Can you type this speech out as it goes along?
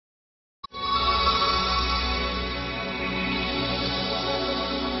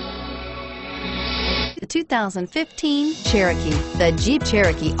2015 Cherokee. The Jeep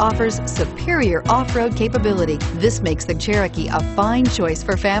Cherokee offers superior off-road capability. This makes the Cherokee a fine choice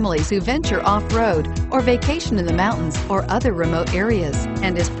for families who venture off-road or vacation in the mountains or other remote areas,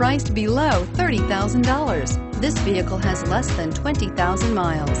 and is priced below $30,000. This vehicle has less than 20,000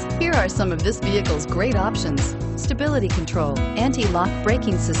 miles. Here are some of this vehicle's great options: stability control, anti-lock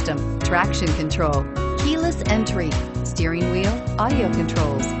braking system, traction control, keyless entry, steering wheel audio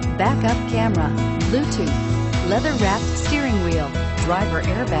controls, backup camera, Bluetooth, leather-wrapped steering wheel, driver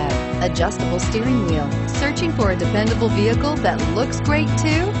airbag, adjustable steering wheel. Searching for a dependable vehicle that looks great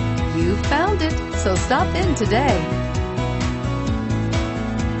too? You found it, so stop in today.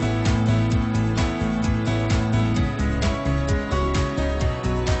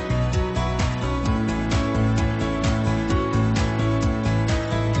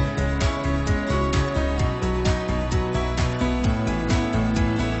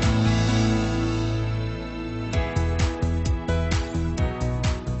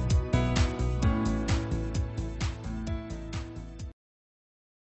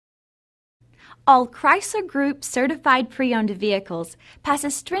 All Chrysler Group certified pre-owned vehicles pass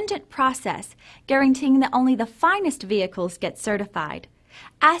a stringent process guaranteeing that only the finest vehicles get certified.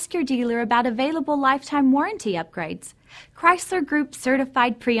 Ask your dealer about available lifetime warranty upgrades. Chrysler Group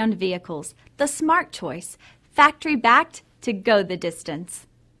certified pre-owned vehicles, the smart choice, factory backed to go the distance.